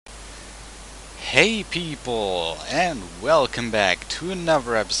Hey people, and welcome back to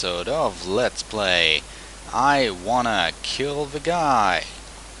another episode of Let's Play I Wanna Kill the Guy.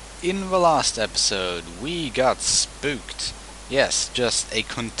 In the last episode we got spooked. Yes, just a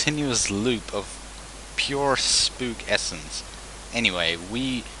continuous loop of pure spook essence. Anyway,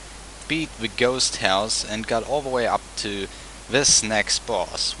 we beat the ghost house and got all the way up to this next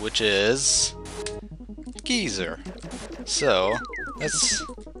boss, which is Geezer. So, let's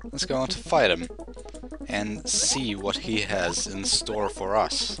go on to fight him and see what he has in store for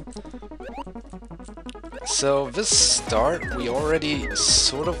us. So this start we already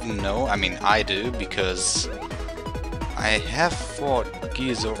sort of know, I mean I do, because I have fought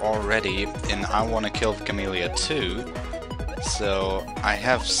Geezer already in I Wanna Kill the Camellia 2, so I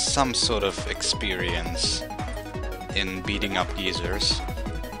have some sort of experience in beating up Geezers.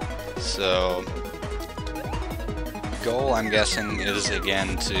 So goal, I'm guessing, is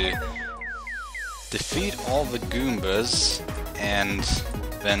again to defeat all the Goombas and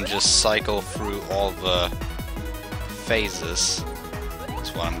then just cycle through all the phases.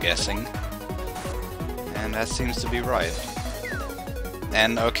 That's what I'm guessing. And that seems to be right.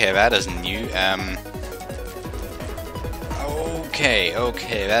 And okay, that is new. Okay,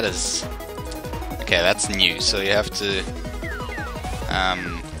 that's new. So you have to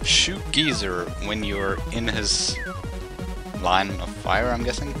shoot Geezer when you're in his line of fire, I'm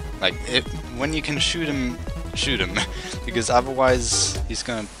guessing. Like, when you can shoot him, because otherwise he's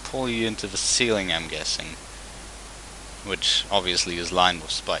gonna pull you into the ceiling, I'm guessing. Which obviously is lined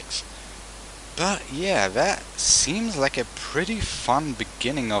with spikes. But yeah, that seems like a pretty fun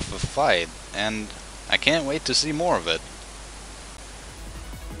beginning of a fight, and I can't wait to see more of it.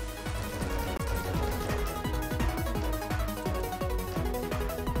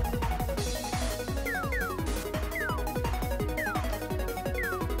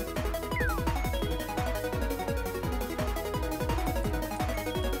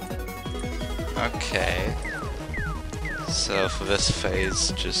 Okay, so for this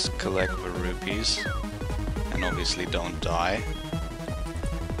phase, just collect the rupees, and obviously don't die.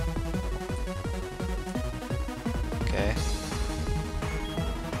 Okay,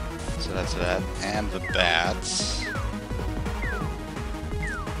 so that's that, and the bats,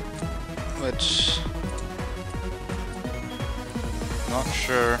 which, not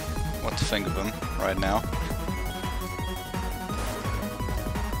sure what to think of them right now,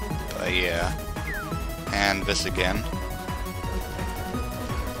 but yeah. And this again.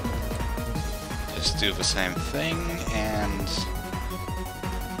 Just do the same thing, and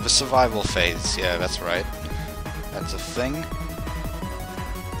the survival phase, yeah, that's right. That's a thing. A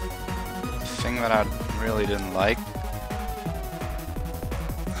thing that I really didn't like.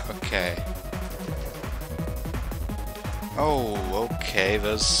 Okay. Oh, okay,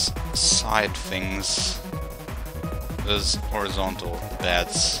 those side things, those horizontal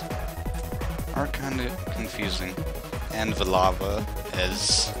bats, are kind of confusing. And the lava,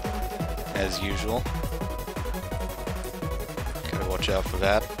 as usual. Gotta watch out for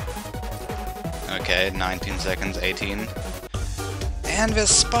that. Okay, 19 seconds, 18. And there's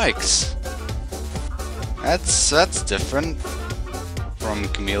spikes! That's different from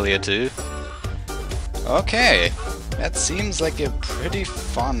Camellia 2. Okay, that seems like a pretty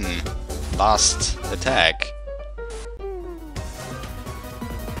fun last attack.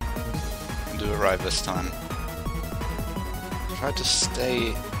 Do it right this time. Try to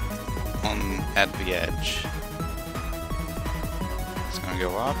stay at the edge. It's gonna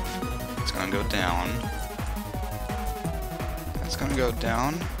go up. It's gonna go down. That's gonna go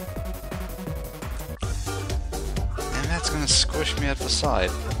down. And that's gonna squish me at the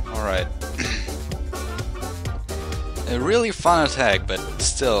side. Alright. A really fun attack, but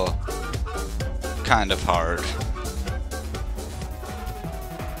still kind of hard.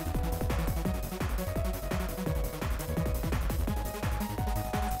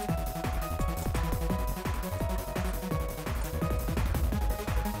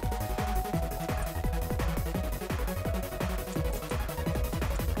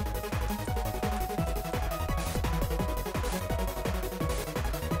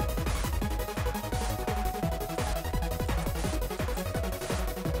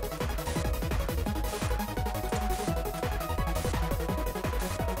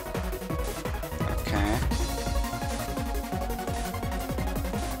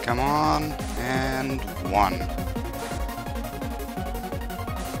 Come on, and one.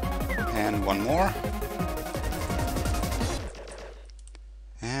 And one more.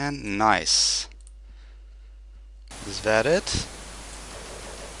 And nice. Is that it?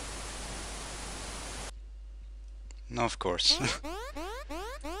 No, of course.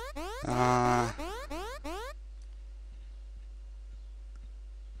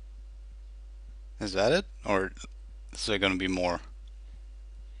 Is that it? Or is there gonna be more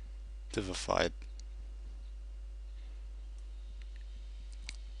to the fight?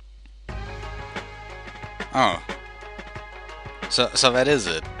 Oh. So that is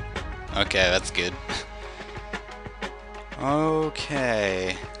it. Okay, that's good.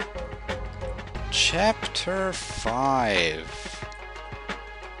 Okay. Chapter 5.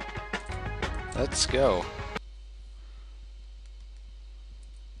 Let's go.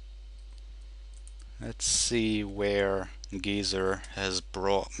 Let's see where Geezer has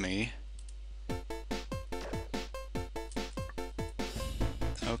brought me.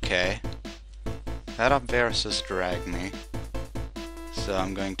 Okay. That up there says drag me. So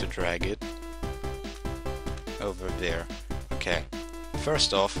I'm going to drag it over there. Okay.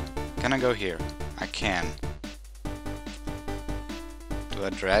 First off, can I go here? I can. Do I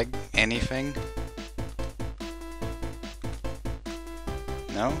drag anything?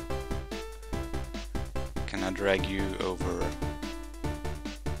 No? Can I drag you over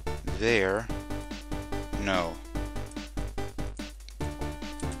there? No.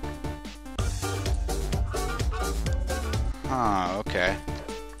 Ah, okay.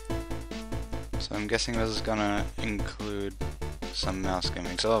 So I'm guessing this is gonna include some mouse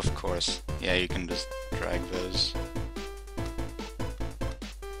gimmicks. Oh, of course. Yeah, you can just drag those.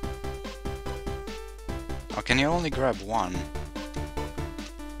 Oh, can you only grab one?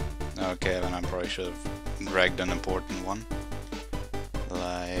 Okay, then I probably should have dragged an important one.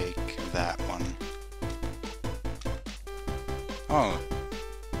 Like that one. Oh.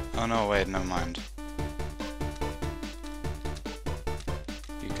 Oh no, wait, never mind.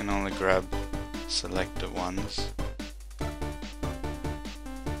 You can only grab selected ones.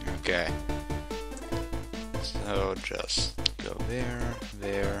 Okay. So just go there,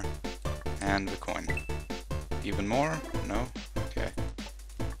 there, and the coin. Even more? No? Okay.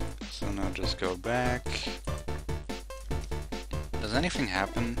 So now just go back. Does anything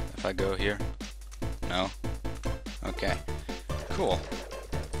happen if I go here? No? Okay. Cool.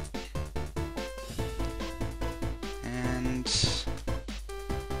 And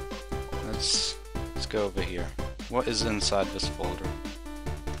let's go over here. What is inside this folder?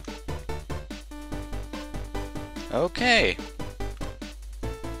 Okay.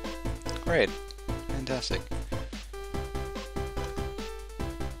 Great. Fantastic.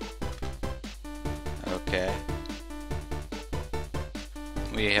 Okay.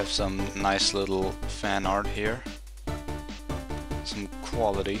 We have some nice little fan art here. Some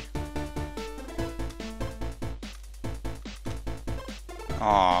quality.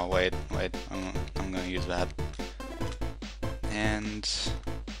 Oh, wait, I'm gonna use that. And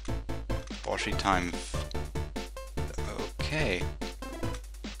Boshi time. Okay.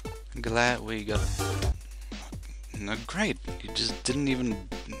 Glad we got. No, great. You just didn't even.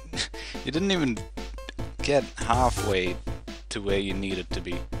 You didn't even get halfway to where you needed to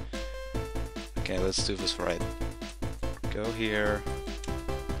be. Okay, let's do this right. Go here.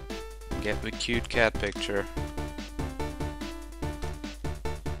 Get the cute cat picture.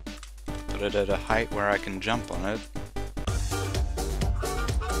 Put it at a height where I can jump on it.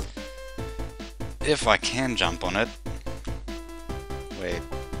 If I can jump on it. Wait.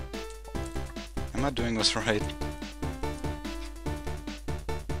 Am I doing this right?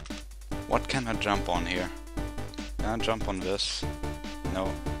 What can I jump on here? Can I jump on this?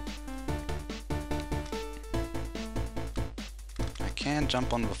 No. I can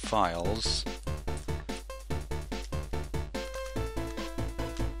jump on the files.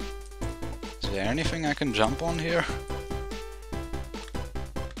 Is there anything I can jump on here?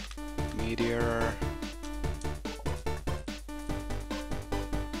 Meteor.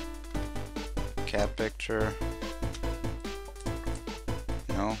 Cat picture.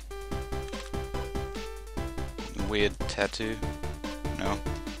 No. Weird tattoo. No.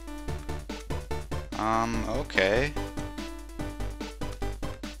 Okay.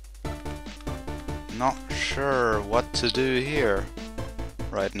 Not sure what to do here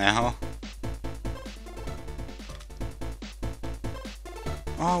right now.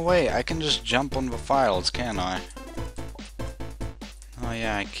 Oh wait, I can just jump on the files, can I? Oh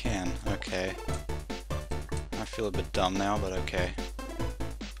yeah, I can. Okay. I feel a bit dumb now, but okay.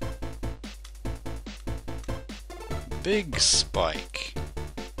 Big spike.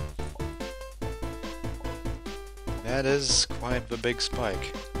 That is quite the big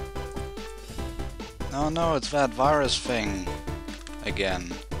spike. Oh no, it's that virus thing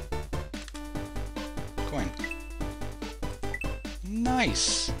again. Coin.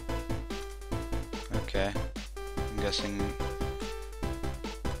 Nice! Okay. I'm guessing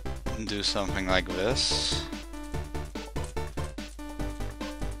do something like this.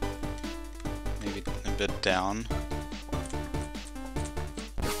 Maybe bit down.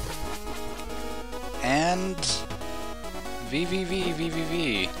 And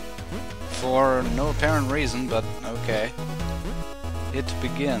VVV. For no apparent reason, but okay. It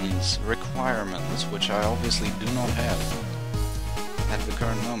begins. Requirements, which I obviously do not have at the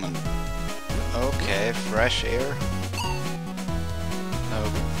current moment. Okay, fresh air.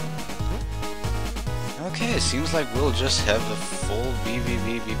 Okay, seems like we'll just have a full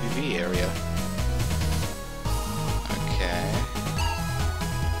VVV area. Okay.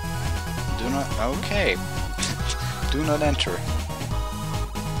 Do not... Okay. Do not enter.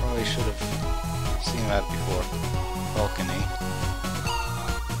 Probably should have seen that before. Balcony.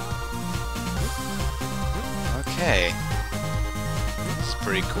 Okay. It's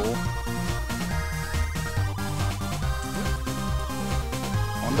pretty cool.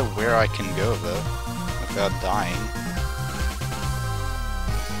 Wonder where I can go though, without dying.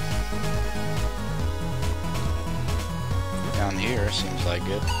 Down here seems like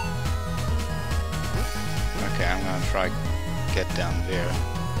it. Okay, I'm gonna try get down there.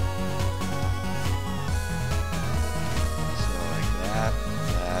 So like that,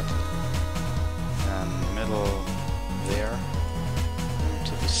 and middle there, and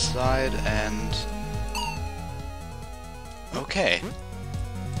to the side, and okay.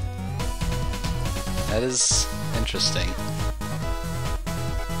 That is interesting.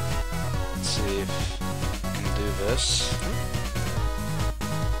 Let's see if I can do this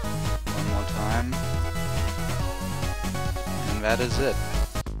one more time. And that is it.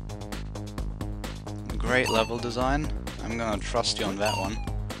 Great level design. I'm gonna trust you on that one.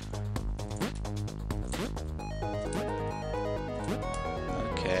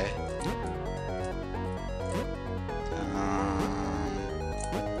 Okay.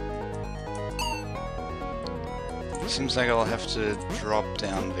 Seems like I'll have to drop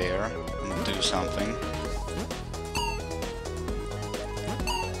down there and do something.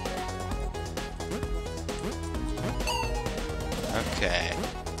 Okay.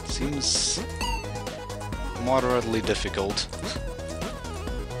 Seems moderately difficult.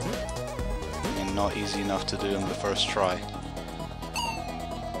 I mean, not easy enough to do in the first try.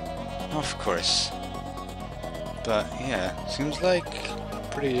 Of course. But yeah, seems like a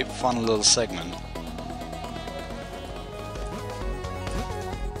pretty fun little segment.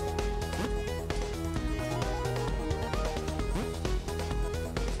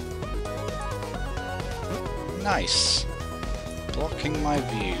 Nice. Blocking my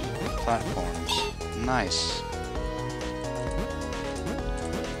view. Platforms. Nice.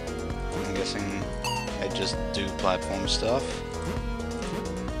 I'm guessing I just do platform stuff.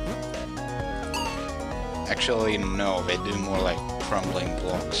 Actually, no, they do more like crumbling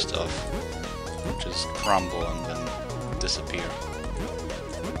block stuff. Just crumble and then disappear.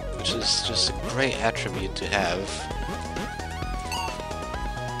 Which is just a great attribute to have.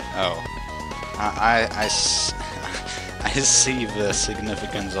 Oh. I see the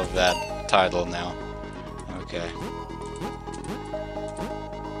significance of that title now. Okay.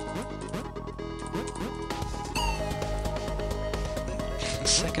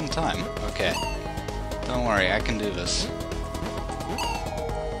 Second time. Okay. Don't worry, I can do this.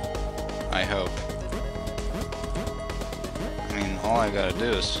 I hope. I mean, all I gotta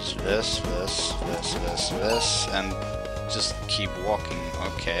do is just this, and just keep walking.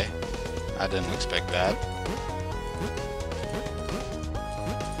 Okay. I didn't expect that.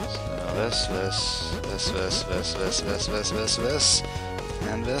 So this,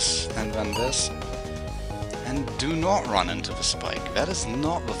 and this, and then this. And do not run into the spike. That is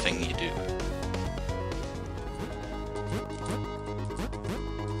not the thing you do.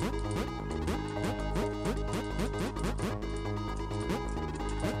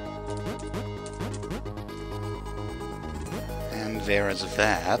 And there is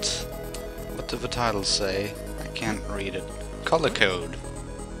that. What do the titles say? I can't read it. Color code.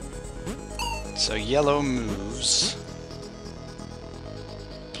 So yellow moves,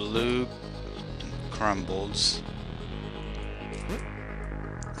 blue crumbles,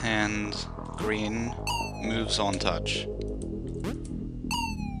 and green moves on touch.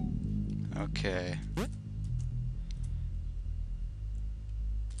 Okay.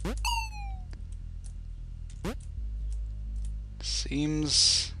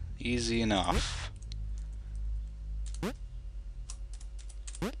 Seems easy enough.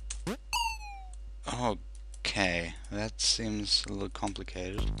 Okay, that seems a little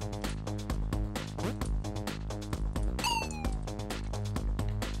complicated.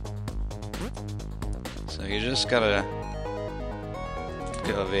 So you just gotta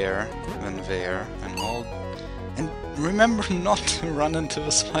go there, and hold. And remember not to run into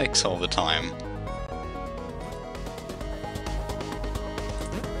the spikes all the time.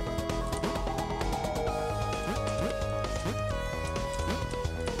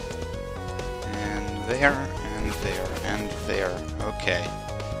 there, and there, and there. Okay.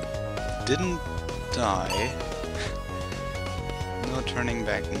 Didn't die. No turning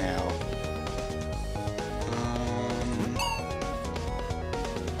back now.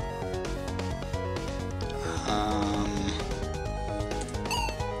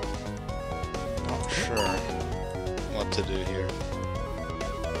 Not sure what to do here.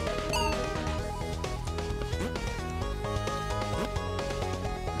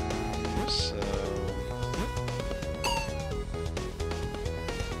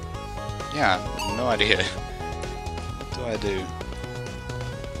 Yeah, no idea. What do I do?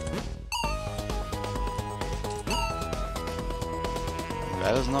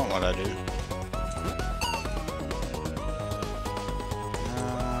 That is not what I do.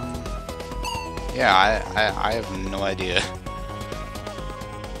 Yeah, I have no idea.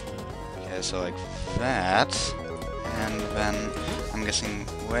 Okay, so like that, and then I'm guessing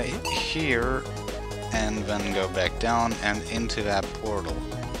right here, and then go back down and into that portal.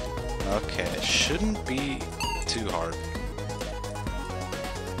 Okay, it shouldn't be too hard. 2,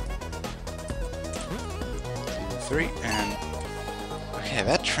 3, and... Okay,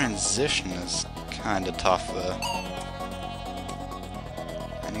 that transition is kinda tough though.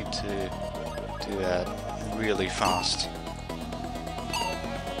 I need to do that really fast.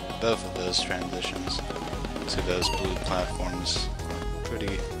 Both of those transitions to those blue platforms are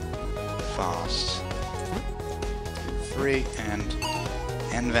pretty fast. 2, 3,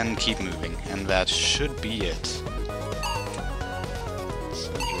 and then keep moving, and that should be it.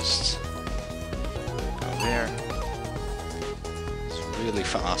 So just go there. It's really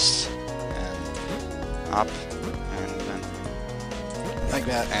fast, and up, and then like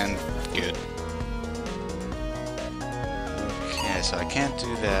that, and good. Okay, so I can't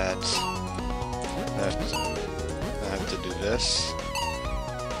do that. I have to do this.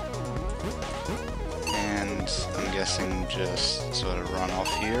 And I'm guessing just sort of run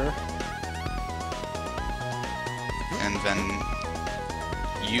off here. And then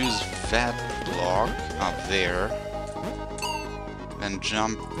use that block up there. Then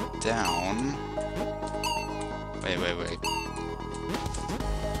jump down. Wait.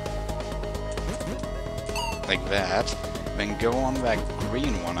 Like that. Then go on that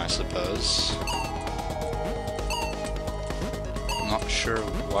green one, I suppose. Not sure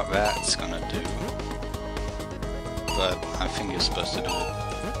what that's gonna do, but I think you're supposed to do it.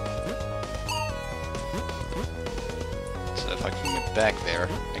 So if I can get back there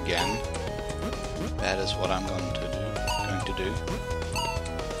again, that is what I'm going to do.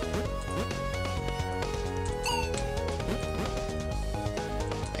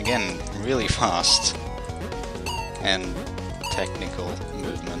 Again, really fast and technical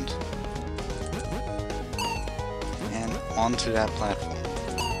movement. And onto that platform.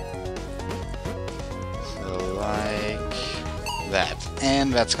 So like that.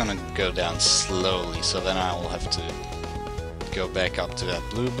 And that's gonna go down slowly, so then I will have to go back up to that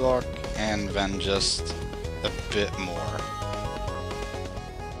blue block and then just a bit more.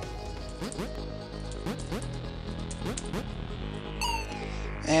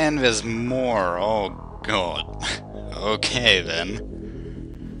 And there's more, oh god. Okay then.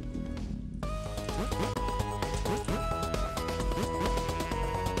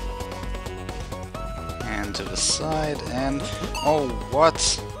 And to the side, and... oh, what?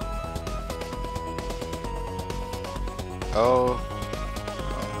 Oh,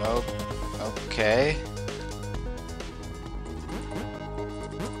 okay.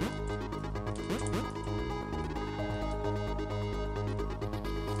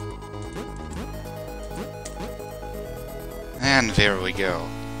 And there we go.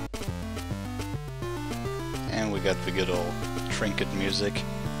 And we got the good old trinket music.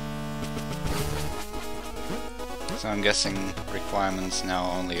 So I'm guessing requirements now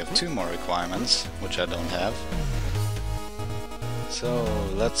only have 2 more requirements, which I don't have. So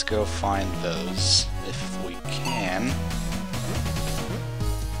let's go find those, if we can.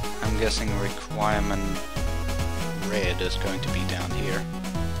 I'm guessing requirement red is going to be down here.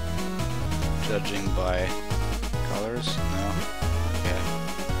 Judging by colors? No? Okay.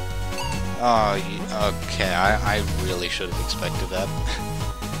 Oh, okay, I really should have expected that.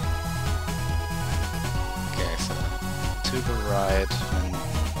 Okay, so to the right,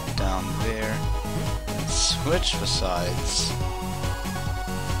 and down there, and switch the sides.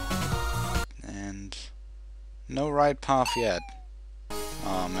 And no right path yet.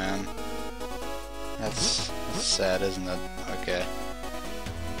 Oh man. That's sad, isn't it? Okay.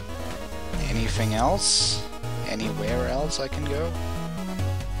 Anything else? Anywhere else I can go?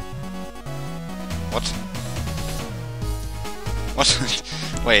 What?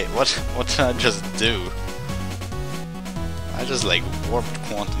 What? Wait, what did I just do? I just like warped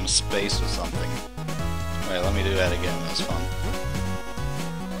quantum space or something. Wait, let me do that again, that's fun.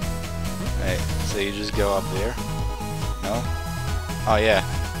 Wait, so you just go up there? No? Oh yeah.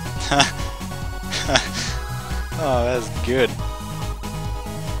 Oh, that's good.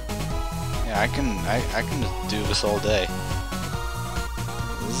 Yeah, I can just do this all day.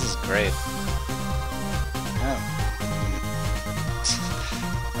 This is great. Oh.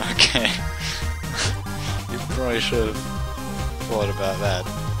 Okay. You probably should have thought about that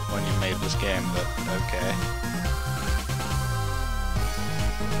when you made this game, but okay.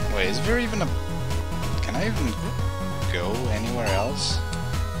 Wait, is there even a... Can I even go anywhere else?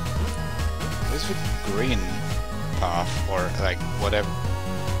 Where's the green path, or like whatever?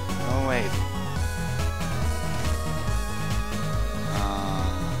 Oh wait.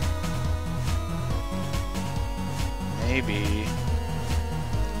 Maybe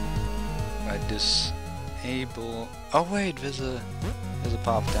I disable... Oh wait, there's a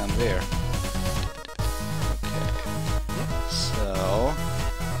path down there. Okay. So...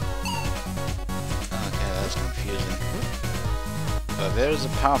 Okay, that's confusing. But there's a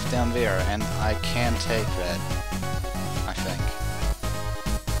path down there, and I can take that, I think.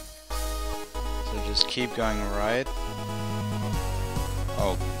 So just keep going right.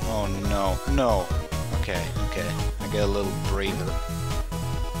 Oh no, no. Okay, okay. I get a little breather.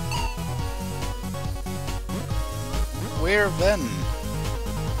 Where then?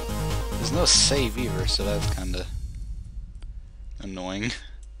 There's no save either, so that's kinda annoying.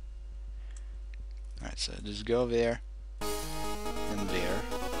 Alright, so just go there, and there,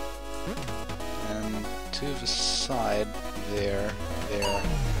 and to the side, there.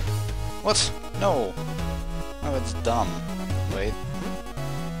 What? No! Oh, it's dumb. Wait.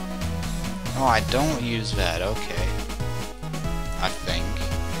 Oh, I don't use that, okay. I think.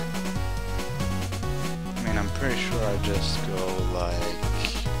 I mean, I'm pretty sure I just go like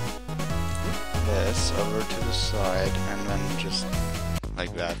this, over to the side, and then just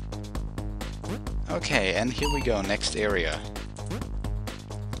like that. Okay, and here we go, next area.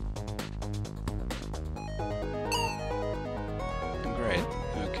 Great,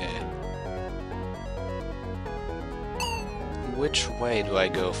 okay. Which way do I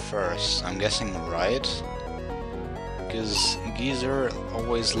go first? I'm guessing right? Because Geezer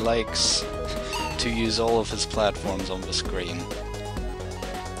always likes to use all of his platforms on the screen.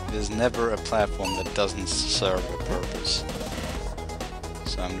 There's never a platform that doesn't serve a purpose.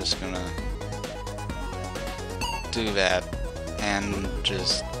 So I'm just gonna do that, and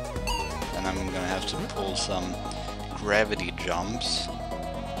just... and I'm gonna have to pull some gravity jumps,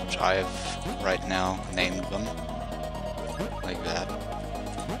 which I have right now named them. Like that.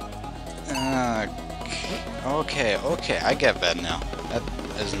 Okay, I get that now. That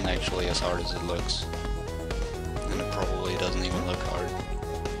isn't actually as hard as it looks. And it probably doesn't even look hard.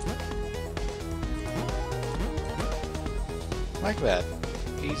 Like that.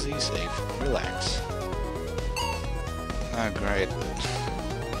 Easy, safe, relax. Oh, great.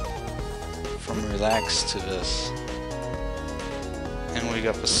 From relax to this. And we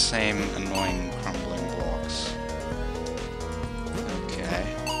got the same annoying crumbling blocks. Okay.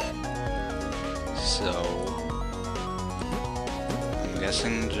 So... I'm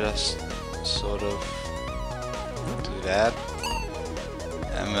guessing just sort of do that.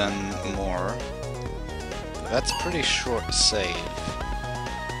 And then more. That's pretty short save.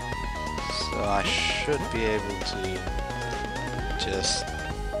 So I should be able to just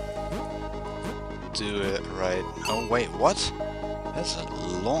do it right. Oh wait, what? That's a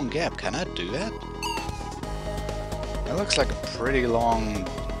long gap. Can I do that? That looks like a pretty long,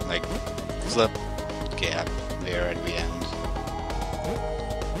 like, flip gap there at the end.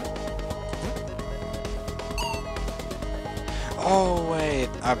 Oh wait,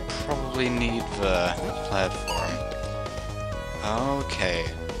 I probably need the platform. Okay,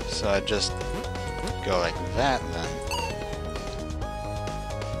 so I just go like that then.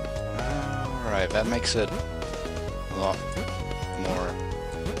 Alright, that makes it a lot more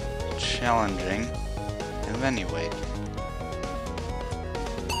challenging. And then you wait.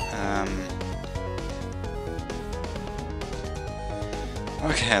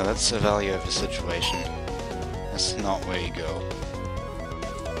 Okay, let's evaluate the situation. That's not where you go.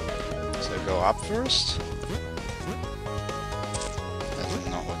 So go up first? That's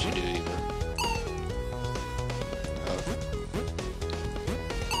not what you do either. Oh.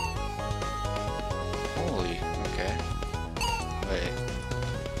 Holy, okay. Wait.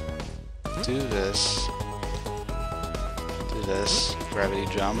 Do this. Do this. Gravity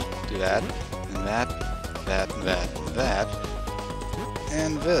jump. Do that. And that. That. And that. And that.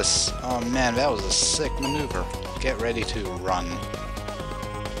 And this. Oh man, that was a sick maneuver. Get ready to run.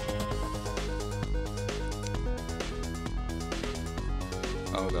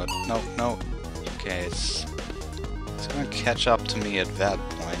 Oh god, no, no. Okay, it's gonna catch up to me at that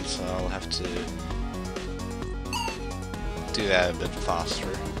point, so I'll have to do that a bit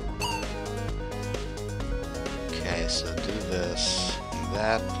faster. Okay, so do this, and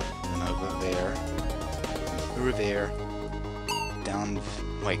that, and over there, through there, down.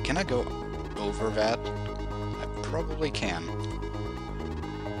 Wait, can I go over that? I probably can.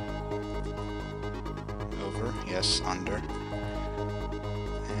 Over, yes, under.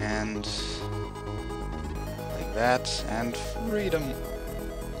 And like that, and freedom.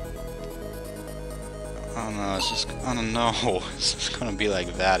 Oh no, it's just, oh no, it's just gonna be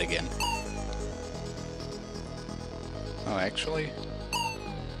like that again. Oh, actually,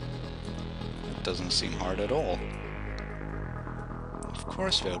 it doesn't seem hard at all. Of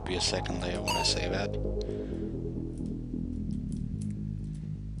course there would be a second layer when I say that.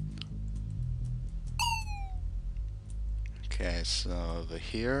 Okay, so over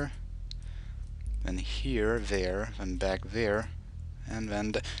here, then here, there, then back there, and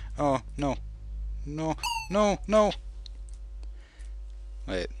then oh, no. No, no, no!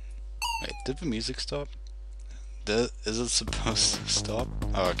 Wait, did the music stop? Is it supposed to stop?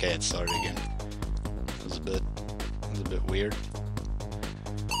 Oh, okay, it started again. It was a bit weird.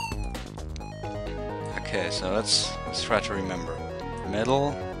 Okay, so let's try to remember.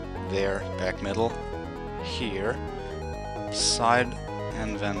 Middle, there, back middle, here, side,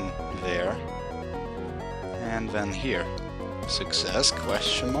 and then there, and then here. Success?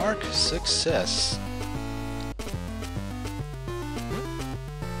 Question mark? Success.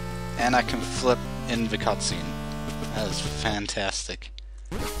 And I can flip in the cutscene. That is fantastic.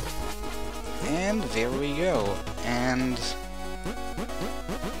 And there we go. And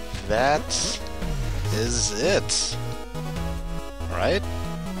that is it. Right?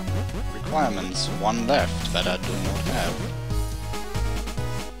 Requirements. One left that I do not have.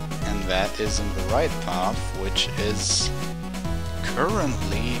 And that is in the right path, which is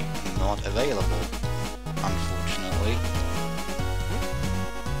currently not available, unfortunately.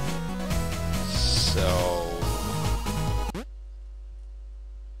 So,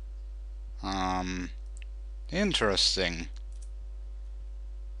 interesting.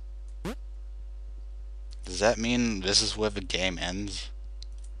 Does that mean this is where the game ends?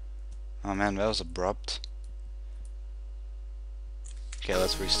 Oh man, that was abrupt. Okay,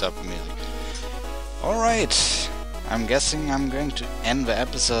 let's restart the music. Alright, I'm guessing I'm going to end the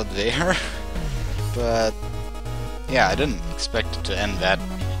episode there, but yeah, I didn't expect it to end that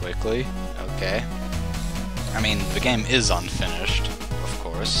quickly. Okay. I mean, the game is unfinished, of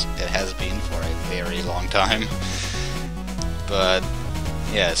course. It has been for a very long time. But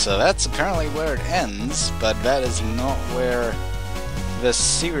yeah, so that's apparently where it ends, but that is not where the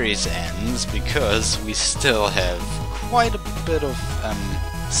series ends, because we still have quite a bit of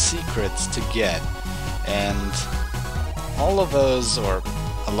secrets to get, and all of those, or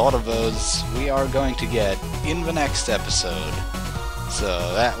a lot of those, we are going to get in the next episode.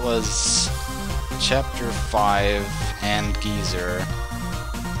 So that was Chapter 5 and Geezer.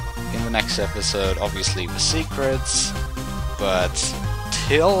 In the next episode, obviously the secrets, but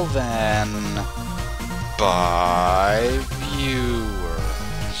till then, bye view.